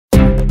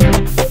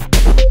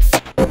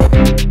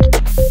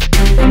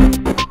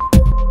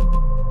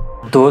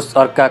दोष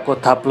अर्काको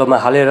थाप्लोमा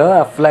हालेर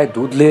आफूलाई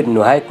दुधले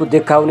नुहाएको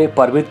देखाउने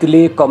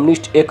प्रवृत्तिले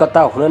कम्युनिस्ट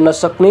एकता हुन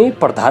नसक्ने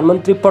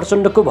प्रधानमन्त्री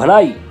प्रचण्डको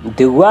भनाई।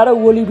 देउवा र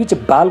ओली बीच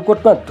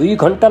बालकोटमा 2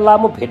 घण्टा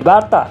लामो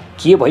भेटवार्ता,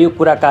 के भयो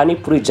कुराकानी,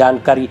 पुरै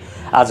जानकारी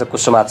आजको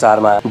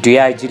समाचारमा।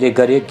 डिआइजीले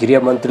गरे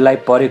गृहमन्त्रीलाई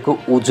परेको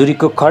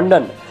उजुरीको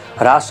खण्डन।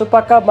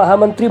 रासोपाका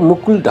महामन्त्री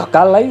मुकुल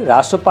ढकाललाई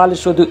रासोपाले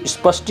सोध्यो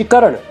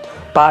स्पष्टीकरण।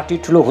 पार्टी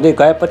ठुलो हुँदै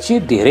गएपछि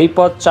धेरै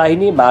पद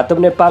चाहिने माधव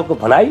नेपालको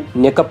भनाई।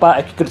 नेकपा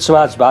एकीकृत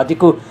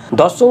समाजवादीको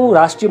 10औं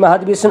राष्ट्रिय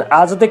महाधिवेशन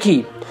आजदेखि।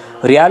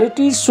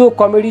 Reality so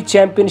comedy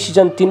champion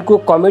season 3 को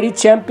कमेडी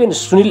च्याम्पियन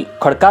सुनिल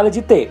खड्काले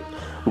जिते।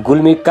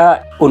 गुल्मीका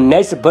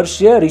 19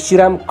 वर्षीय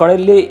ऋषिराम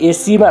कणेलले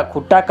एसीमा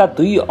खुट्टाका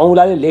 2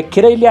 औँलाले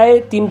लेखेरै ल्याए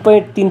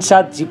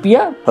 3.37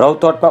 जिपिया।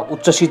 रौतहटमा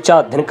उच्च शिक्षा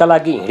अध्ययनका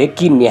लागि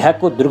हिँडेकी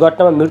नेहाको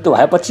दुर्घटनामा मृत्यु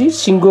भएपछि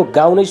सिङ्गो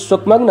गाउँ नै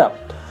शोकमग्न।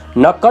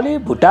 नक्कली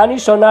भुटानी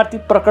शरणार्थी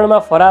प्रकरणमा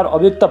फरार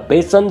अभियुक्त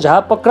बेचन झा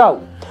पक्राउ।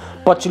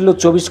 पछिल्लो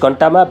 24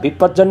 घण्टामा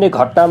विपदजन्य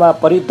घटनामा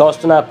परि 10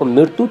 जनाको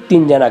मृत्यु,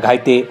 3 जना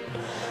घाइते।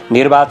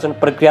 निर्वाचन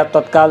प्रक्रिया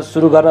तत्काल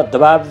सुरु गर्न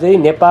दबाब दिँदै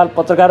नेपाल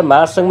पत्रकार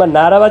महासङ्घमा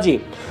नाराबाजी।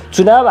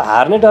 चुनाव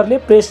हार्ने डरले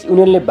प्रेस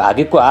युनियनले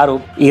भागेको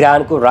आरोप।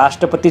 इरानको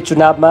राष्ट्रपति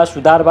चुनावमा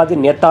सुधारवादी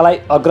नेतालाई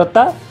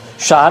अग्रता।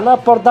 शाहना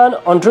प्रधान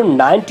अन्डर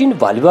 19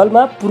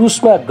 भलिबलमा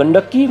पुरुषमा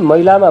गण्डकी,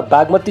 महिलामा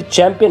बागमती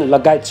च्याम्पियन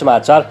लगायत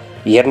समाचार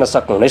हेर्न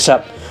सक्नुहुनेछ।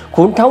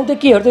 कुन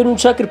ठाउँदेखि हेर्दै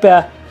हुनुहुन्छ कृपया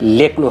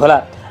लेख्नुहोला।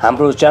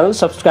 हाम्रो च्यानल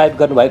सब्सक्राइब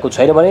गर्नुभएको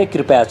छैन भने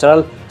कृपया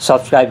च्यानल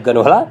सब्सक्राइब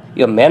गर्नुहोला।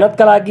 यो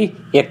मेहनतका लागि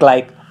एक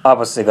लाइक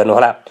अवश्य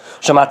गर्नुहोला।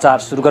 समाचार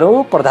सुरु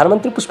गरौँ।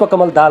 प्रधानमन्त्री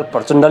पुष्पकमल दाहाल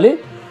प्रचण्डले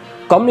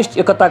कम्युनिस्ट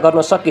एकता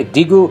गर्न सके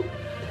दिगो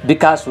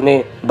विकास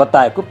हुने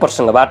बताएको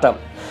प्रसङ्गबाट।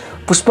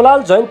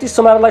 पुष्पलाल जयन्ती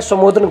समारोहलाई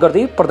सम्बोधन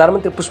गर्दै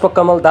प्रधानमन्त्री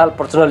पुष्पकमल दाहाल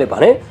प्रचण्डले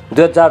भने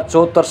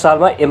 2074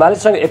 सालमा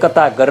एमालेसँग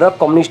एकता गरेर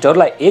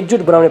कम्युनिस्टहरूलाई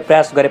एकजुट बनाउने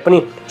प्रयास गरे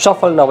पनि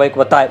सफल नभएको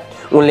बताए।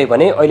 उनले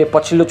भने अहिले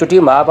पछिल्लोचोटि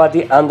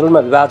माओवादी आन्दोलनमा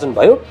विभाजन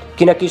भयो,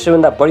 किनकि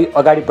सबैभन्दा बढी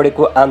अगाडि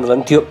बढेको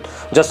आन्दोलन थियो।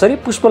 जसरी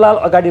पुष्पलाल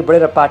अगाडि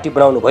बढेर पार्टी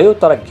बनाउनु भयो,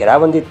 तर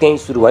घेराबन्दी त्यहीँ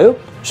सुरु भयो।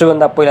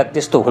 सबैभन्दा पहिला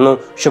त्यस्तो हुनु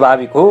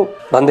स्वाभाविक हो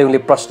भन्दै उनले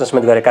प्रश्न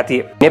समेत गरेका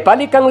थिए।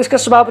 नेपाली काङ्ग्रेसका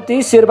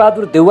सभापति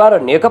शेरबहादुर देउवा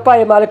र नेकपा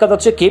एमालेका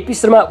अध्यक्ष केपी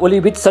शर्मा ओली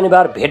बीच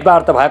शनिबार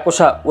भेटवार्ता भएको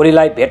छ।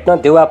 ओलीलाई भेट्न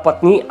देउवा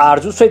पत्नी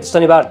आर्जुसहित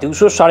शनिबार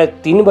दिउँसो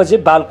 3:30 बजे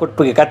बालकोट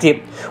पुगेका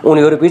थिए।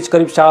 उनीहरूबीच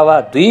करिब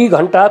 2.5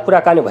 घण्टा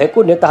कुराकानी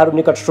भएको नेताहरू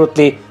निकट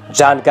स्रोतले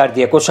जानकारी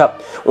दिएको छ।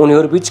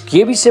 उनीहरूबीच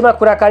के विषयमा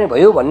कुराकानी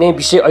भयो भन्ने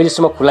विषय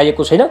अहिलेसम्म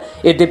खुलाइएको छैन।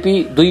 यद्यपि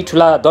 2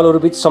 ठुला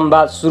दलहरूबीच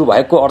संवाद सुरु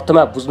भएको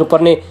अर्थमा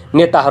बुझ्नुपर्ने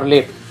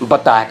नेताहरूले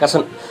बताएका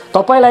छन्।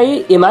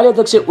 तपाईलाई एमाले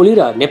अध्यक्ष ओली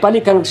र नेपाली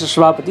काङ्ग्रेस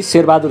सभापति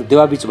शेरबहादुर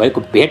देउवाबीच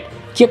भएको भेट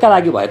केका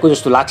लागि भएको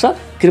जस्तो लाग्छ?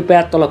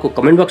 कृपया तलको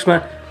कमेन्ट बक्समा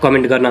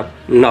कमेन्ट गर्न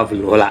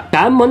नभुल्नुहोला।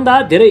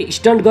 कामभन्दा धेरै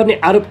स्टन्ट गर्ने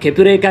आरोप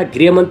खेपिरहेका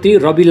गृहमन्त्री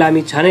रवि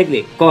लामी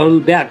छानेकले कल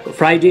ब्याक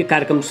फ्राइडे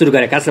कार्यक्रम सुरु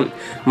गरेका छन्।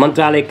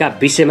 मन्त्रालयका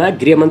विषयमा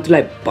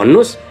गृहमन्त्रीलाई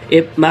भन्नुहोस्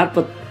एप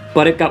मार्फत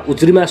परेका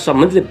उजुरीमा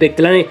सम्बन्धित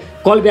व्यक्तिलाई नै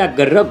कल ब्याक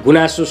गरेर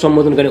गुनासो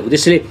सम्बोधन गर्ने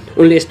उद्देश्यले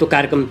उनले यस्तो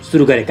कार्यक्रम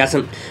सुरु गरेका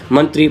छन्।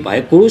 मन्त्री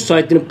भएको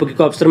 100 दिन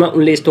पुगेको अवसरमा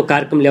उनले यस्तो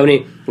कार्यक्रम ल्याउने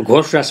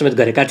घोषणा समेत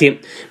गरेका थिए।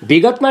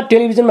 विगतमा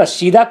टेलिभिजनमा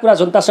सिधा कुरा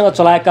जनतासँग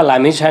चलाएका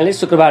लामिछानेले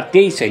शुक्रबार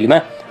त्यही शैलीमा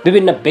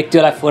विभिन्न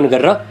व्यक्तिहरूलाई फोन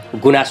गरेर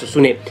गुनासो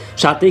सुने।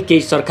 साथै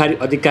केही सरकारी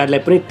अधिकारीलाई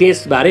पनि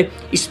त्यसबारे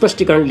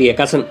स्पष्टीकरण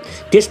लिएका छन्।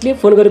 त्यसले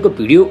फोन गरेको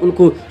भिडियो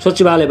उनको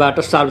सचिवालयबाट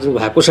सार्वजनिक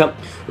भएको छ।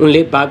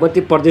 उनले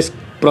बागमती प्रदेश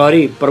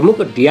प्रहरी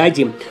प्रमुख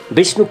डिआइजी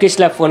विष्णु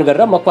केशलाई फोन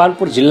गरेर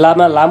मकवानपुर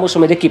जिल्लामा लामो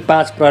समयदेखि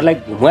 5 प्रहरीलाई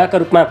घुमुवाका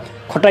रूपमा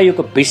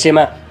खटाइएको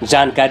विषयमा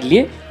जानकारी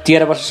लिए।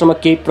 13 वर्षसम्म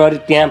केही प्रहरी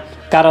त्यहाँ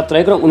कार्यरत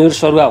रहेको र उनीहरू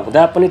सरुवा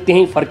हुँदा पनि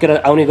त्यहीँ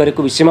फर्केर आउने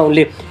गरेको विषयमा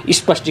उनले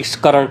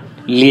स्पष्टीकरण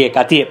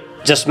लिएका थिए,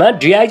 जसमा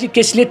डिआइजी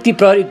केशले ती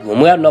प्रहरी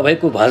घुमुवा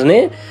नभएको भन्ने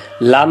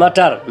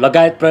लामाटार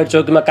लगायत प्रहरी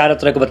चौकीमा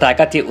कार्यरत रहेको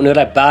बताएका थिए।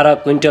 उनीहरूलाई 12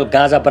 क्विन्टल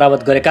गाँजा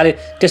बरामद गरेकाले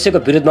त्यसैको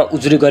विरुद्धमा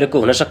उजुरी गरेको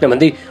हुन सक्ने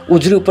भन्दै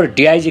उजुरी उपर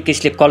डिआइजी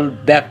केशले कल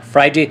ब्याक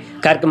फ्राइडे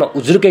कार्यक्रममा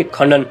उजुरीकै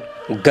खण्डन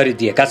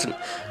गरिदिएका छन्।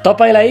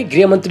 तपाईलाई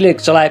गृहमन्त्रीले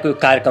चलाएको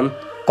कार्यक्रम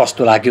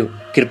कस्तो लाग्यो?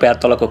 कृपया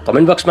तलको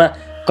कमेन्ट बक्समा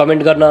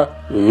कमेन्ट गर्न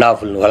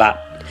नभुल्नुहोला।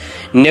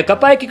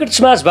 नेकपा एकीकृत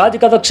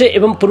समाजवादीका अध्यक्ष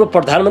एवं पूर्व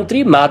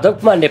प्रधानमन्त्री माधव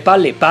कुमार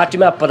नेपालले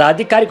पार्टीमा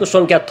पदाधिकारीको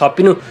संख्या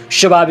थपिनु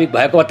स्वाभाविक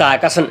भएको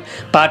बताएका छन्।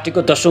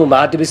 पार्टीको 10औं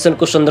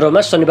महाधिवेशनको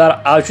सन्दर्भमा शनिबार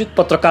आयोजित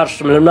पत्रकार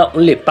सम्मेलनमा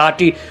उनले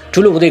पार्टी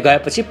ठुलो हुँदै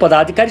गएपछि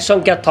पदाधिकारी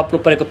संख्या थप्नु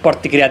परेको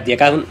प्रतिक्रिया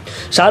दिएका हुन्।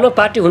 सानो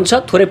पार्टी हुन्छ,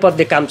 थोरै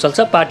पदले काम चल्छ,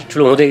 पार्टी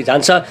ठुलो हुँदै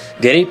जान्छ,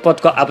 धेरै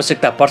पदको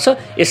आवश्यकता पर्छ,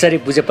 यसरी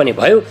बुझे पनि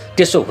भयो।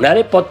 त्यसो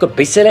हुनाले पदको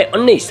विषयलाई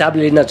अन्य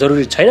हिसाबले लिन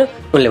जरुरी छैन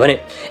उनले भने।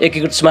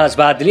 एकीकृत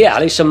समाजवादीले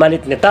हालै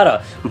सम्मानित नेता र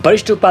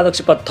वरिष्ठ उपाध्यक्ष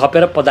पद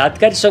थपेर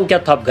पदाधिकारी संख्या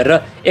थप गरेर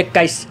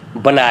 21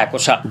 बनाएको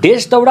छ।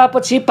 देश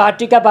दौडापछि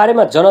पार्टीका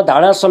बारेमा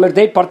जनधारणा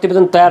समेट्दै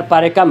प्रतिवेदन तयार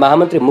पारेका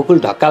महामन्त्री मुकुल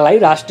ढकाललाई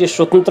राष्ट्रिय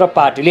स्वतन्त्र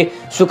पार्टीले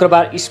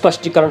शुक्रबार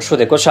स्पष्टीकरण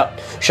सोधेको छ।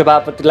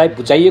 सभापतिलाई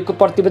बुझाइएको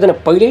प्रतिवेदन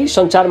पहिल्यै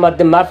सञ्चार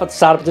माध्यम मार्फत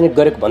सार्वजनिक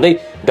गरेको भन्दै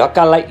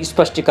ढकाललाई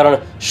स्पष्टीकरण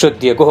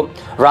सोधिएको हो।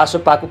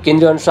 रासोपाको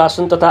केन्द्रीय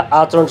अनुशासन तथा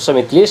आचरण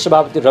समितिले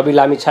सभापति रवि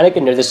लामी छानेको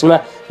निर्देशनमा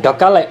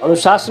ढकाललाई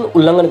अनुशासन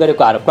उल्लङ्घन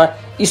गरेको आरोपमा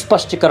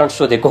स्पष्टीकरण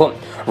सोधेको हो।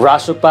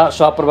 रासोपा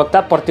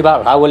सहप्रवक्ता प्रतिभा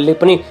रावलले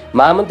पनि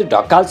महामन्त्री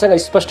ढकालसँग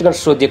स्पष्टीकरण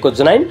सोधिएको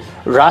जनाइन्।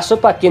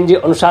 रासोपा केन्द्रीय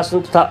अनुशासन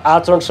तथा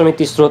आचरण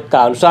समिति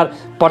स्रोतका अनुसार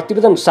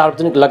प्रतिवेदन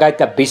सार्वजनिक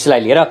लगायतका विषयलाई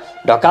लिएर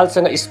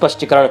ढकालसँग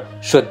स्पष्टीकरण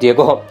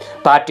सोधिएको हो।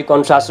 पार्टीको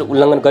अनुशासन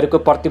उल्लङ्घन गरेको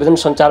प्रतिवेदन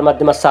सञ्चार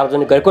माध्यममा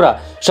सार्वजनिक गरेको र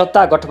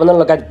सत्ता गठबन्धन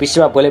लगायत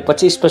विषयमा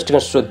बोलेपछि स्पष्टीकरण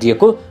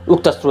सोधिएको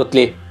उक्त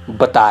स्रोतले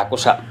बताएको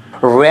छ।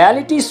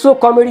 Reality so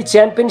comedy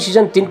champion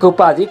season 3 को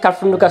उपाधि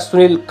काठमाडौँका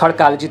सुनिल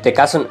खड्काले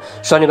जितेका छन्।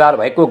 शनिबार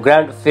भएको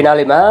ग्रान्ड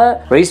फिनालेमा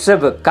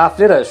ऋषभ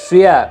काफ्ले र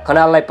श्रेया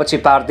खनाललाई पछि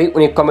पार्दै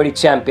उनी कमेडी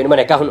च्याम्पियन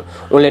बनेका हुन्।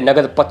 उनले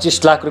नगद 25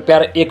 लाख रुपियाँ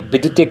र एक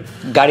विद्युतीय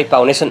गाडी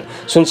पाउनेछन्।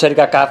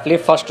 सुनसरीका काफ्ले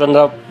फर्स्ट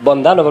रनर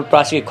बन्दा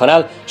नवलपरासीकी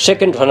खनाल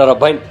सेकेन्ड रनर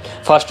भइन्।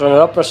 फर्स्ट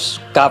रनर अप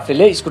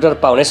काफ्लेले स्कुटर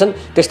पाउनेछन्।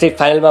 त्यस्तै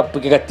फाइनलमा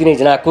पुगेका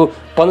तीनैजनाको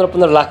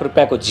 15-15 लाख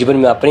रुपियाँको जीवन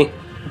बिमा पनि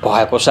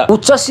भएको छ।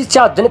 उच्च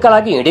शिक्षा अध्ययनका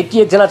लागि हिँडेकी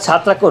एकजना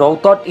छात्राको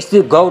रौतहट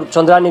स्थित गौर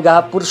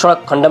चन्द्रानिगाहपुर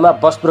सडक खण्डमा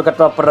बस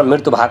दुर्घटनामा परेर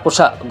मृत्यु भएको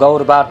छ।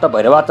 गौरबाट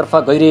भैरवातर्फ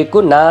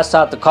गइरहेको ना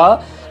 7 ख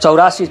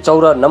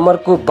 84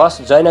 नम्बरको बस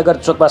जयनगर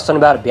चोकमा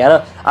शनिबार बिहान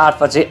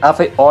 8 बजे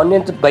आफै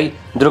अनियन्त्रित भई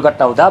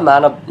दुर्घटना हुँदा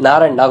मानव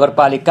नारायण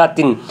नगरपालिका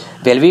 3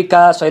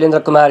 भेल्वीका शैलेन्द्र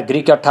कुमार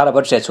गिरीकी 18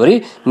 वर्षीय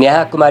छोरी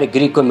नेहा कुमारी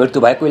गिरीको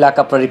मृत्यु भएको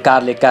इलाका प्रहरी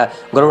कार्यालयका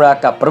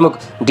गरुडाका प्रमुख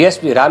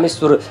डिएसपी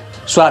रामेश्वर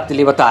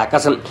स्वातिले बताएका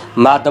छन्।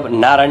 माधव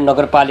नारायण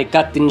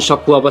नगरपालिका 3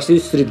 सक्कु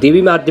अवस्थित श्री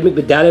देवी माध्यमिक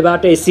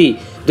विद्यालयबाट एसी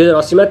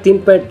 2080 मा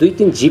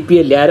 3.23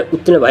 जीपीए ल्याएर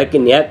उत्तीर्ण भएकी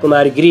नेहा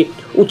कुमारी गिरी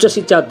उच्च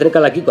शिक्षा अध्ययनका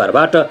लागि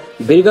घरबाट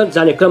वीरगञ्ज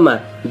जाने क्रममा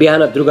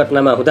बिहान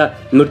दुर्घटनामा हुँदा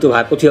मृत्यु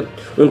भएको थियो।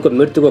 उनको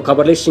मृत्युको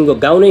खबरले सिङ्गो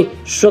गाउँ नै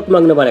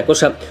शोकमग्न बनेको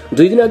छ।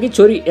 2 दिन अघि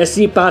छोरी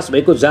एससी पास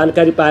भएको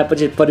जानकारी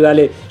पाएपछि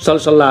परिवारले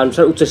सरसल्लाह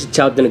अनुसार उच्च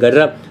शिक्षा अध्ययन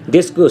गरेर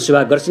देशको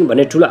सेवा गर्छिन्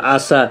भन्ने ठूलो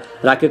आशा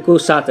राखेको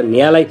साथ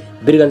नेहालाई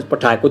वीरगञ्ज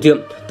पठाएको थियो।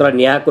 तर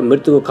नेहाको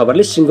मृत्युको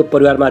खबरले सिङ्गो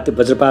परिवारमाथि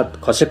वज्रपात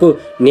खसेको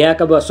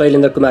नेहाका बुवा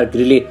शैलेन्द्र कुमार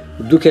गिरीले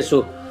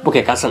दुखेसो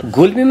पुगेका छन्।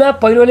 गुल्मीमा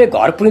पहिरोले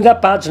घर पुरिँदा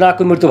 5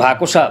 जनाको मृत्यु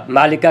भएको छ।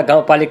 मालिका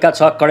गाउँपालिका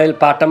 6 कडेल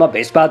पाटामा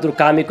भेषबहादुर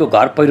कामीको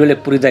घर पहिरोले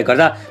पुरिँदै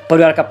गर्दा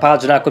परिवारका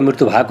 5 जनाको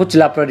मृत्यु भएको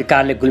जिल्ला प्रहरी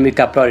कार्यालय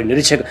गुल्मीका प्रहरी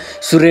निरीक्षक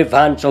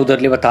सूर्यभान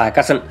चौधरीले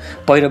बताएका छन्।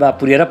 पहिरोमा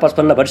पुरिएर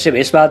 55 वर्षीय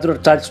भेषबहादुर र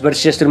 40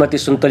 वर्षीय श्रीमती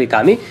सुन्तली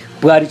कामी,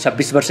 बुहारी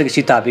 26 वर्षकी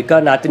सीता विक,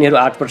 नातिनीहरू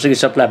 8 वर्षकी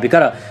सपना विक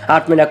र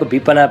 8 महिनाको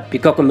विपना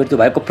विकको मृत्यु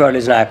भएको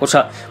प्रहरीले जनाएको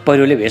छ।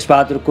 पहिरोले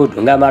भेषबहादुरको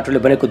ढुङ्गा माटोले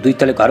बनेको 2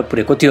 तले घर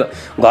पुरेको थियो।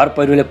 घर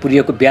पहिरोले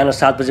पुरिएको बिहान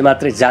 7 बजे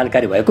मात्रै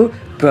जानकारी भएको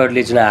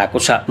प्रहरीले जनाएको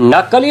छ।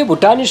 नक्कली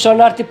भुटानी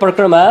शरणार्थी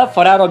प्रकरणमा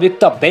फरार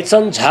अभियुक्त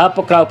बेचन झा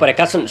पक्राउ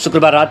परेका छन्।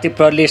 शुक्रबार राति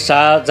प्रहरीले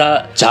साजा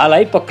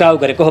झालाई पक्राउ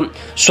गरेको हो।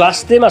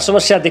 स्वास्थ्यमा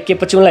समस्या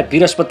देखिएपछि उनलाई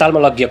वीर अस्पतालमा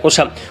लगिएको छ।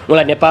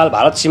 उनलाई नेपाल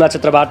भारत सीमा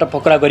क्षेत्रबाट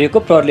पक्राउ गरिएको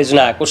प्रहरीले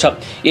जनाएको छ।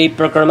 यही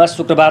प्रकरणमा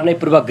शुक्रबार नै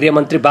पूर्व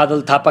गृहमन्त्री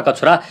बादल थापाका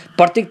छोरा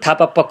प्रतीक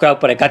थापा पक्राउ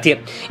परेका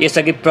थिए।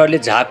 यसअघि प्रहरीले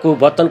झाको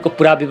वतनको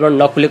पुरा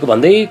विवरण नखुलेको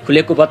भन्दै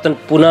खुलेको वतन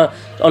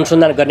पुनः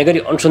अनुसन्धान गर्ने गरी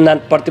अनुसन्धान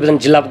प्रतिवेदन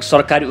जिल्ला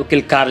सरकारी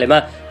वकिल कार्यालयमा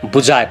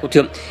बुझाएको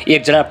थियो।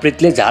 एकजना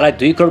प्रेतले झालाई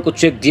 2 करोडको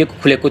चेक दिएको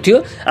खुलेको थियो।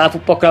 आफू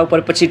पक्राउ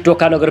परेपछि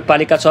टोका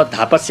नगरपालिका 6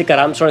 धापसीका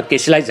रामशरण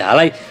केसीलाई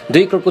झालाई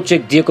 2 करोडको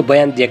चेक दिएको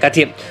बयान दिएका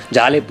थिए।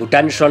 झाले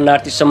भुटानी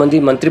शरणार्थी सम्बन्धी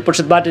मन्त्री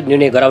परिषदबाट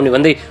निर्णय गराउने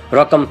भन्दै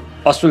रकम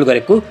असुल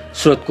गरेको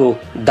स्रोतको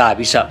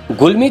दाबी छ।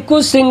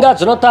 गुल्मीको सिङ्गा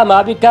जनता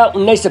माविका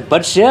 19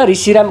 वर्षीय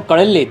ऋषिराम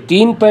कणेलले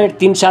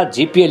 3.37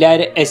 जीपीए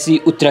ल्याएर एससी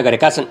उत्तीर्ण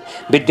गरेका छन्।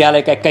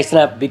 विद्यालयका 21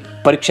 जना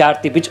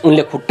परीक्षार्थी बीच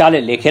उनले खुट्टाले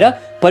लेखेर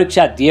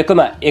परीक्षा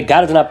दिएकोमा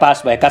 11 जना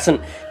पास भएका छन्।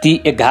 ती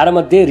 11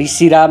 मध्ये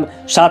ऋषिराम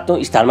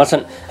 7औं स्थानमा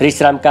छन्।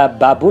 ऋषिरामका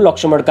बाबु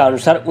लक्ष्मणका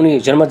अनुसार उनी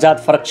जन्मजात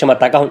फरक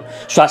क्षमताका हुन्।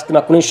 स्वास्थ्यमा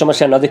कुनै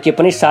समस्या नदेखिए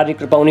पनि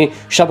शारीरिक रूपमा उनी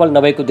सबल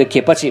नभएको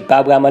देखिएपछि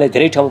बाबुआमाले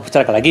धेरै ठाउँ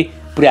उपचारका लागि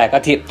पुर्याएका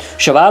थिए।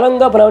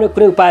 शवालङ्ग बनाउने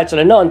कुनै उपाय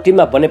चलेन।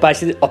 अन्तिममा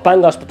बनेपासी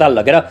अपाङ्ग अस्पताल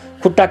लगेर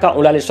खुट्टाका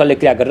औँलाले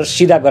शल्यक्रिया गरेर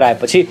सिधा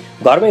गराएपछि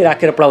घरमै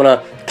राखेर पढाउन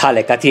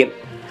थालेका थिए।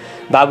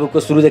 बाबुको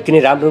सुरुदेखि नै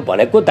राम्रो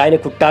भनेको दाहिने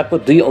खुट्टाको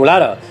 2 औँला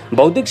र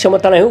बौद्धिक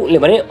क्षमता नै हो। उनले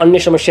भने अन्य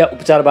समस्या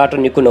उपचारबाट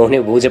निको नहुने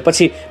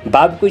बुझेपछि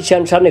बाबुको इच्छा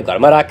अनुसार नै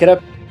घरमा राखेर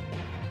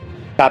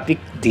कापी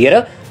दिएर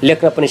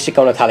लेख्न पनि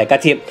सिकाउन थालेका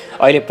थिए।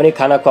 अहिले पनि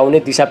खाना खुवाउने,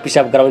 दिशा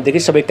पिसाब गराउनेदेखि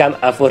सबै काम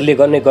आफूहरूले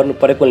गर्नु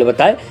परेको उनले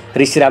बताए।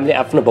 ऋषिरामले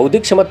आफ्नो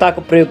बौद्धिक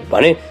क्षमताको प्रयोग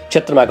भने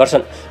क्षेत्रमा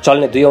गर्छन्।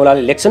 चल्ने 2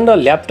 औँलाले लेख्छन् र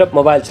ल्यापटप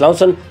मोबाइल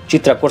चलाउँछन्,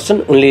 चित्र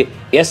कोर्छन्। उनले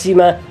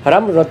एससीमा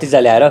राम्रो नतिजा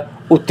ल्याएर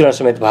उत्तीर्ण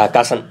समेत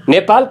भएका छन्।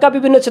 नेपालका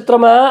विभिन्न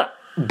क्षेत्रमा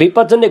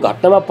विपदजन्य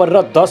घटनामा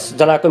परेर 10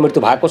 जनाको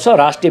मृत्यु भएको छ।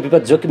 राष्ट्रिय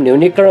विपद जोखिम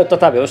न्यूनीकरण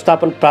तथा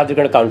व्यवस्थापन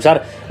प्राधिकरणका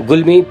अनुसार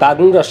गुल्मी,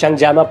 बागलुङ र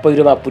स्याङ्जामा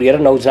पहिरोमा पुरिएर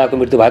 9 जनाको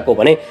मृत्यु भएको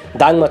भने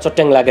दाङमा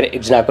चट्याङ लागेर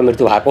 1 जनाको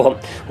मृत्यु भएको हो।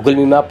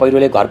 गुल्मीमा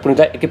पहिरोले घर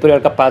पुर्दा एकै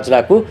परिवारका 5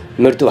 जनाको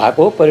मृत्यु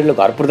भएको हो। पहिरोले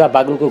घर पुर्दा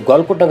बागलुङको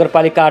गलकोट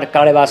नगरपालिका 8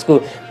 काँडेवासको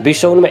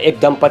बिसौनमा 1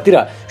 दम्पति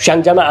र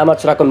स्याङ्जामा आमा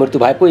छोराको मृत्यु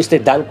भएको। यस्तै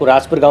दाङको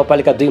राजपुर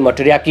गाउँपालिका 2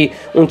 मटेरियाकी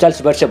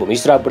 39 वर्षीय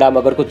भूमिश्रा बुढा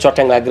मगरको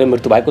चट्याङ लागेर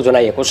मृत्यु भएको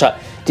जनाइएको छ।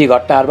 ती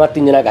घटनाहरूमा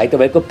 3 जना घाइते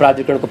भएको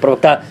प्राधिकरणको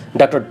प्रवक्ता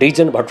डाक्टर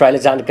डिजन भट्टराईले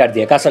जानकारी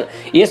दिएका छन्।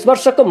 यस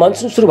वर्षको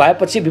मनसुन सुरु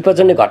भएपछि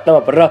विपदजन्य घटनामा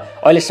परेर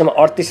अहिलेसम्म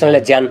 38 जनाले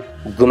ज्यान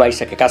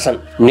गुमाइसकेका छन्।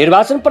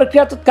 निर्वाचन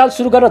प्रक्रिया तत्काल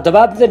सुरु गर्न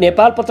दबाब दिँदै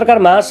नेपाल पत्रकार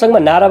महासंघमा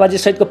नाराबाजी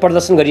सहितको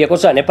प्रदर्शन गरिएको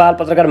छ। नेपाल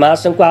पत्रकार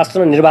महासंघको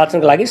आसन्न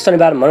निर्वाचनका लागि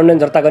शनिबार मनोनयन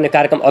दर्ता गर्ने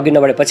कार्यक्रम अघि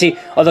नबढेपछि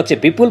अध्यक्ष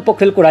विपुल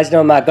पोखरेलको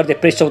राजीनामा माग गर्दै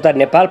प्रेस चौतारी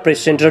नेपाल,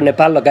 प्रेस सेन्टर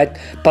नेपाल लगायत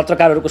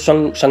पत्रकारहरूको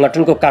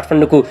संगठनको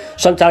काठमाडौँको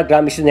सञ्चार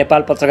ग्रामस्थित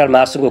नेपाल पत्रकार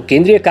महासंघको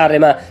केन्द्रीय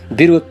कार्यालयमा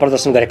विरोध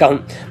प्रदर्शन गरेका हुन्।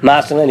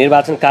 महासंघले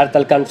निर्वाचन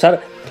कार्यतालिका अनुसार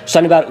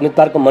शनिबार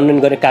उम्मेदवारको मनोनयन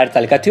गर्ने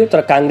कार्यतालिका थियो,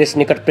 तर काङ्ग्रेस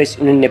निकट प्रेस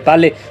युनियन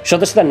नेपालले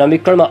सदस्यता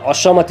नवीकरणमा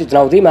असहमति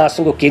जनाउँदै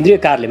महासंघको केन्द्रीय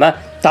कार्यालयमा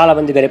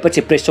तालाबन्दी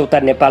गरेपछि प्रेस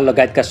चौतारी नेपाल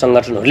लगायतका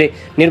संगठनहरूले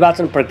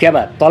निर्वाचन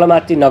प्रक्रियामा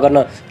तलमाथि नगर्न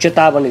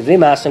चेतावनी दिँदै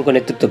महासंघको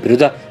नेतृत्व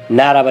विरुद्ध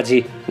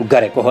नाराबाजी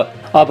गरेको हो।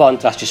 अब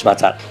अन्तर्राष्ट्रिय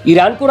समाचार।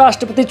 इरानको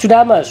राष्ट्रपति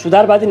चुनावमा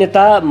सुधारवादी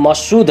नेता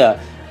मसुद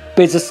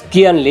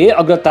पेजेस्कियनले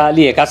अग्रता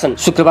लिएका छन्।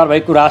 शुक्रबार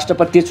भएको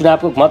राष्ट्रपति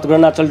चुनावको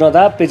मतगणना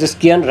चलिरहँदा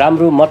पेजेस्कियन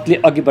राम्रो मतले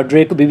अघि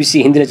बढिरहेको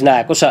बीबीसी हिन्दीले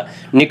जनाएको छ।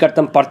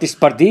 निकटतम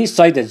प्रतिस्पर्धी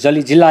सैद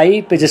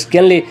जलिजीलाई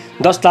पेजेस्कियनले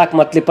 10 लाख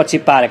मतले पछि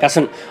पारेका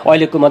छन्।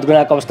 अहिलेको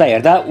मतगणनाको अवस्था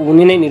हेर्दा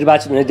उनी नै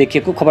निर्वाचित हुने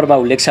देखिएको खबरमा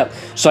उल्लेख छ।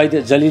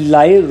 सैद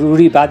जलिललाई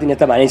रूढिवादी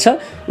नेता मानिन्छ।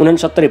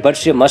 69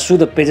 वर्षीय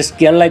मसुद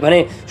पेजेस्कियनलाई भने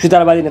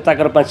सुधारवादी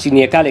नेताका रूपमा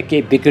चिनिएकाले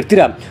केही विकृति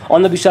र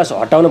अन्धविश्वास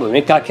हटाउन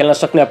भूमिका खेल्न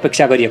सक्ने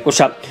अपेक्षा गरिएको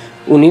छ।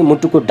 उनी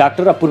मुटुको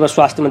डाक्टर र पूर्व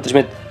स्वास्थ्य मन्त्री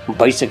समेत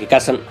भइसकेका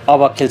छन्।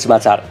 अब खेल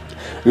समाचार।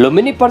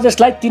 लुम्बिनी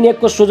प्रदेशलाई 3-1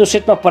 को सोझो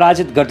सेटमा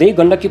पराजित गर्दै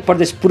गण्डकी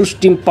प्रदेश पुरुष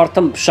टिम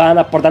प्रथम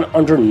साना प्रधान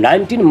अन्डर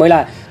 19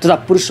 महिला तथा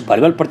पुरुष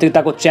भलिबल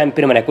प्रतियोगिताको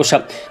च्याम्पियन बनेको छ।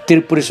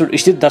 त्रिपुरेश्वर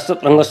स्थित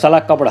दशरथ रङ्गशाला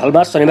कबड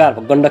हलमा शनिबार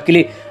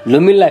गण्डकीले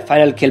लुम्बिनीलाई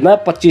फाइनल खेलमा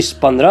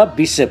 25-15,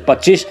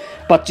 20-25,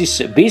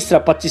 25-20 र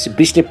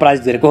 25-20 ले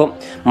पराजित गरेको हो।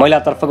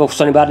 महिलातर्फको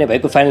शनिबार नै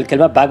भएको फाइनल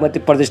खेलमा बागमती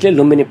प्रदेशले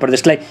लुम्बिनी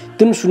प्रदेशलाई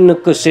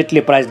 3-0 को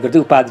सेटले पराजित गर्दै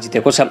उपाधि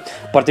जितेको छ।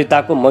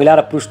 प्रतियोगिताको महिला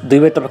र पुरुष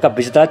दुवैतर्फका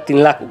विजेता 3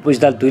 लाख,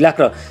 उपविजेता 2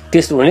 लाख र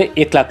तेस्रो हुने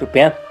 1 लाख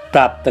रुपियाँ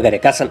प्राप्त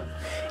गरेका छन्।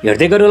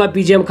 हेर्दै गर्नुहोला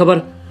बीजीएम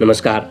खबर।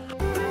 नमस्कार।